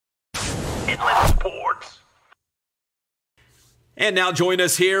And now join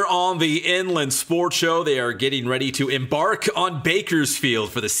us here on the Inland Sports Show. They are getting ready to embark on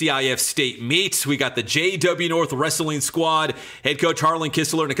Bakersfield for the CIF state meet. We got the JW North Wrestling Squad, head coach Harlan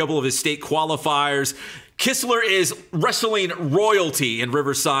Kistler, and a couple of his state qualifiers. Kistler is wrestling royalty in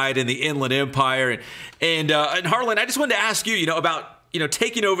Riverside and the Inland Empire. And Harlan, I just wanted to ask you, about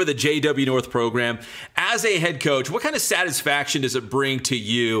taking over the JW North program as a head coach. What kind of satisfaction does it bring to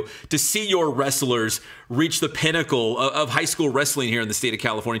you to see your wrestlers reach the pinnacle of high school wrestling here in the state of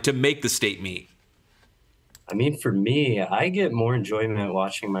California to make the state meet? I mean, for me, I get more enjoyment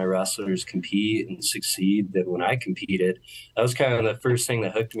watching my wrestlers compete and succeed than when I competed. That was kind of the first thing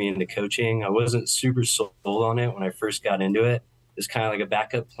that hooked me into coaching. I wasn't super sold on it when I first got into it. It's kind of like a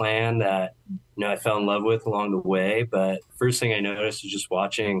backup plan that, I fell in love with along the way. But first thing I noticed is just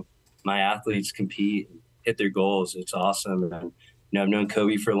watching my athletes compete and hit their goals. It's awesome. And, I've known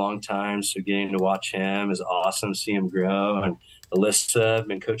Coby for a long time, so getting to watch him is awesome, see him grow. And Alissa, I've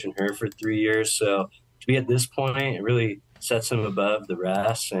been coaching her for 3 years. So to be at this point, it really sets him above the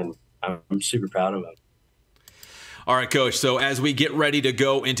rest, and I'm super proud of him. All right, Coach. So as we get ready to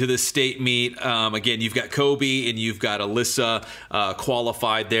go into the state meet, again, you've got Coby and you've got Alissa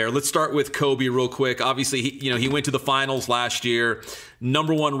qualified there. Let's start with Coby real quick. Obviously, he went to the finals last year,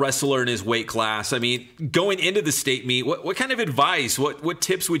 #1 wrestler in his weight class. I mean, going into the state meet, what kind of advice, what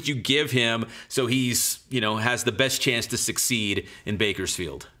tips would you give him so he's, has the best chance to succeed in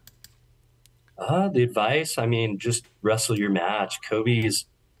Bakersfield? The advice, just wrestle your match. Coby's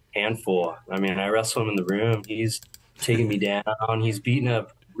handful. I wrestle him in the room. He's taking me down. He's beating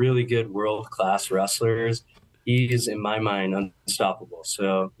up really good world-class wrestlers. He's, in my mind, unstoppable.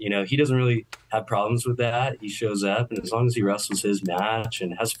 So, he doesn't really have problems with that. He shows up, and as long as he wrestles his match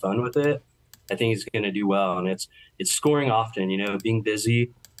and has fun with it, I think he's going to do well. And it's scoring often, being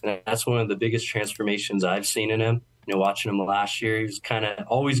busy. And that's one of the biggest transformations I've seen in him. Watching him last year, he was kind of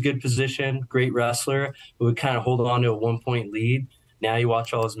always good position, great wrestler, but would kind of hold on to a 1-point lead. Now you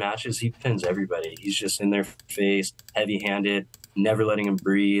watch all his matches, he pins everybody. He's just in their face, heavy-handed, never letting him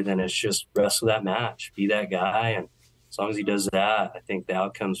breathe, and it's just wrestle that match, be that guy. And as long as he does that, I think the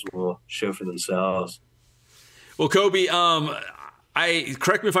outcomes will show for themselves. Well, Coby,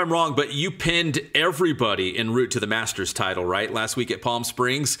 correct me if I'm wrong, but you pinned everybody en route to the Masters title, right, last week at Palm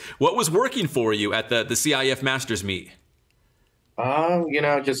Springs. What was working for you at the CIF Masters meet?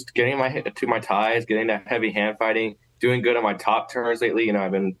 Just getting to my ties, getting that heavy hand fighting, doing good on my top turns lately.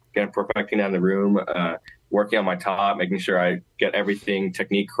 I've been perfecting down the room, working on my top, making sure I get everything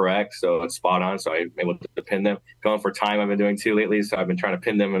technique correct so it's spot on, so I'm able to pin them. Going for time I've been doing too lately, so I've been trying to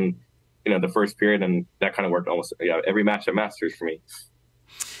pin them in the first period, and that kind of worked almost every match at Masters for me.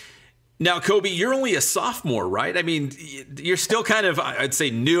 Now, Coby, you're only a sophomore, right? I mean, you're still kind of, I'd say,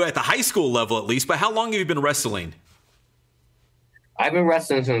 new at the high school level at least, but how long have you been wrestling? I've been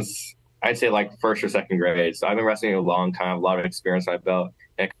wrestling since, I'd say, like first or second grade. So I've been wrestling a long time, a lot of experience on my belt.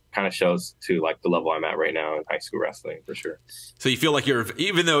 And it kind of shows to the level I'm at right now in high school wrestling for sure. So you feel like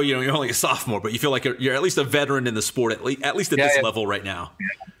even though you're only a sophomore, but you feel like you're at least a veteran in the sport, at least at this level right now.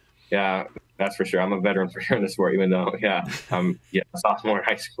 Yeah, that's for sure. I'm a veteran for sure in the sport, even though, I'm a sophomore in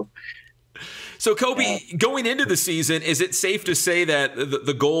high school. So, Coby, going into the season, is it safe to say that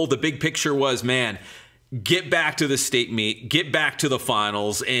the goal, the big picture was, man, get back to the state meet, get back to the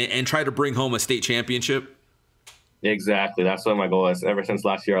finals, and try to bring home a state championship? Exactly. That's what my goal is. Ever since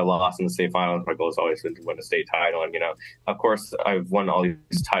last year I lost in the state finals, my goal has always been to win a state title. And, of course, I've won all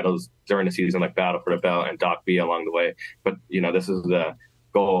these titles during the season, like Battle for the Belt and Doc B along the way. But, this is the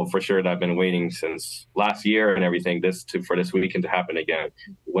goal for sure that I've been waiting since last year and everything, for this weekend to happen again,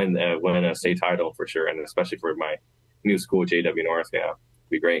 win a state title for sure, and especially for my new school, JW North. Yeah, it'd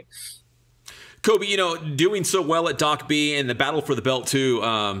be great. Coby, doing so well at Doc B and the Battle for the Belt too,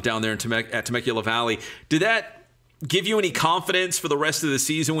 down there at Temecula Valley, did that give you any confidence for the rest of the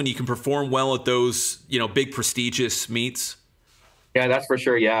season when you can perform well at those, big prestigious meets? Yeah, that's for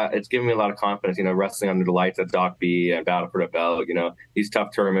sure. Yeah, it's given me a lot of confidence, wrestling under the lights at Doc B and Battle for the Belt, these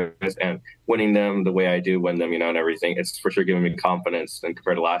tough tournaments and winning them the way I do win them, and everything. It's for sure giving me confidence. And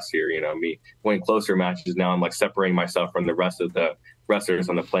compared to last year, me winning closer matches now, I'm separating myself from the rest of the wrestlers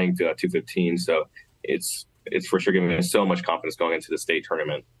on the playing field at 215. So it's for sure giving me so much confidence going into the state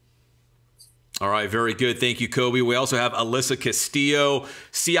tournament. All right, very good. Thank you, Coby. We also have Alissa Castillo,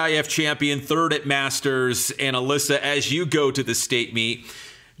 CIF champion, 3rd at Masters. And Alissa, as you go to the state meet,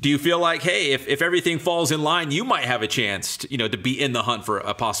 do you feel like, hey, if everything falls in line, you might have a chance to, to be in the hunt for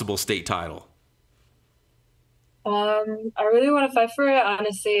a possible state title? I really want to fight for it,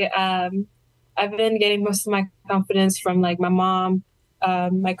 honestly. I've been getting most of my confidence from my mom,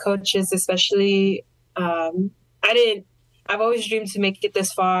 my coaches, especially. I I've always dreamed to make it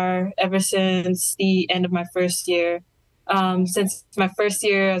this far ever since the end of my first year. Since my first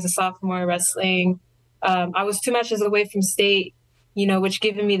year as a sophomore wrestling, I was 2 matches away from state, which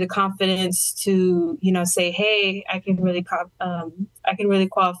given me the confidence to, say, hey, I can really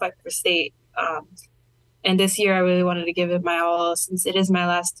qualify for state. And this year I really wanted to give it my all since it is my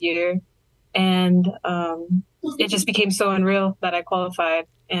last year. And it just became so unreal that I qualified.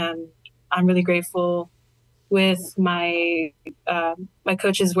 And I'm really grateful with my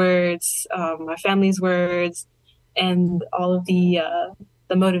coach's words, my family's words, and all of the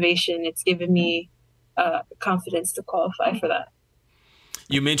motivation it's given me confidence to qualify for that.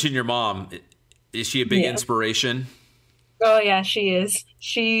 You mentioned your mom. Is she a big inspiration? Oh yeah, she is.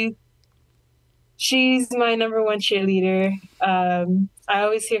 She's my number one cheerleader. I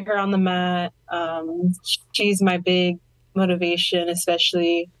always hear her on the mat. She's my big motivation,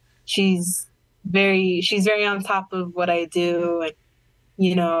 especially. She's very on top of what I do, and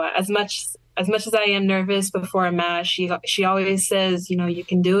as much as I am nervous before a match, she always says, you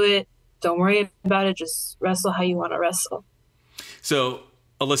can do it. Don't worry about it. Just wrestle how you want to wrestle. So,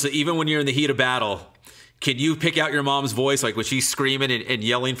 Alissa, even when you're in the heat of battle, can you pick out your mom's voice, like when she's screaming and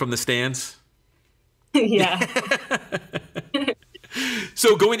yelling from the stands? Yeah.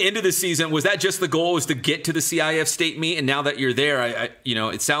 So going into the season, was that just the goal, was to get to the CIF state meet? And now that you're there,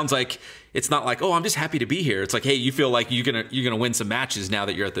 it sounds like it's not like, oh, I'm just happy to be here. It's like, hey, you feel like you're gonna win some matches now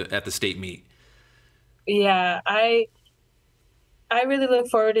that you're at the state meet. Yeah, I really look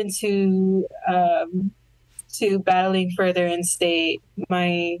forward to battling further in state.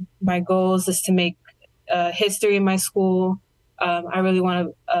 My goals is to make history in my school. I really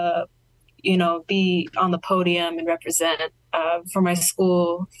want to be on the podium and represent for my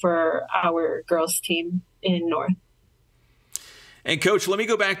school, for our girls team in North. And Coach, let me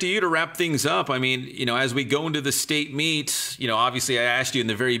go back to you to wrap things up. I mean, as we go into the state meet, obviously I asked you in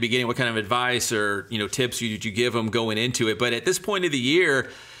the very beginning what kind of advice or, tips did you give them going into it. But at this point of the year,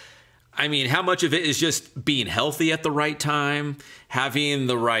 I mean, how much of it is just being healthy at the right time, having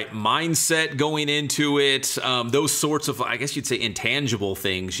the right mindset going into it, those sorts of, I guess you'd say, intangible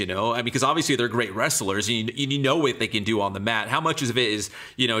things, because obviously they're great wrestlers and you know what they can do on the mat. How much of it is,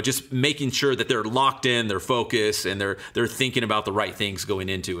 just making sure that they're locked in, they're focused, and they're thinking about the right things going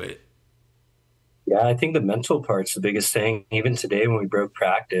into it? Yeah, I think the mental part's the biggest thing. Even today when we broke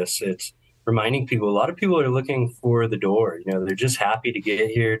practice, it's reminding people, a lot of people are looking for the door. They're just happy to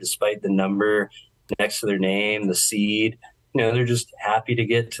get here despite the number next to their name, the seed. They're just happy to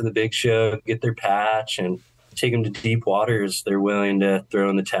get to the big show, get their patch, and take them to deep waters. They're willing to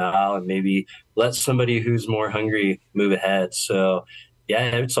throw in the towel and maybe let somebody who's more hungry move ahead. So,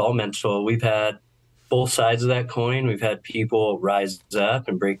 yeah, it's all mental. We've had both sides of that coin. We've had people rise up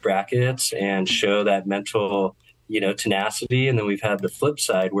and break brackets and show that mental tenacity. And then we've had the flip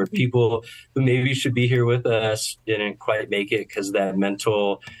side where people who maybe should be here with us didn't quite make it because of that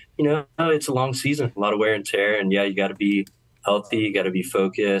mental, it's a long season, a lot of wear and tear. And yeah, you got to be healthy, you got to be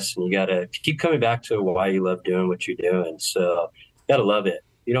focused, and you got to keep coming back to why you love doing what you're doing. So you got to love it.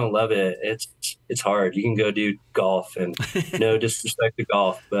 If you don't love it, it's hard. You can go do golf, and no disrespect to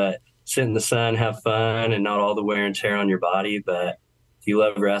golf, but sit in the sun, have fun, and not all the wear and tear on your body. But if you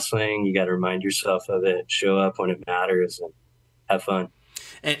love wrestling, you got to remind yourself of it, show up when it matters, and have fun.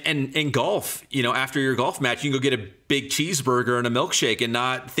 And golf, after your golf match, you can go get a big cheeseburger and a milkshake and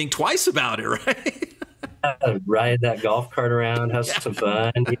not think twice about it, right? Ride that golf cart around, have some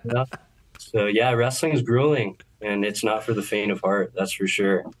fun, So, yeah, wrestling is grueling, and it's not for the faint of heart, that's for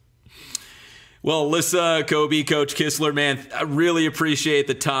sure. Well, Alissa, Coby, Coach Kistler, man, I really appreciate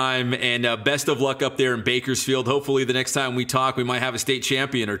the time, and best of luck up there in Bakersfield. Hopefully the next time we talk, we might have a state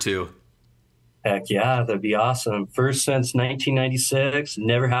champion or two. Heck yeah, that'd be awesome. First since 1996,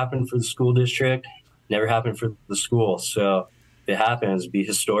 never happened for the school district, never happened for the school. So if it happens, it'd be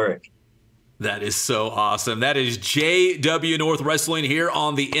historic. That is so awesome. That is JW North Wrestling here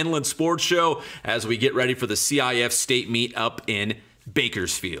on the Inland Sports Show as we get ready for the CIF state meet up in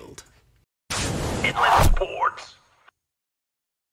Bakersfield. Inland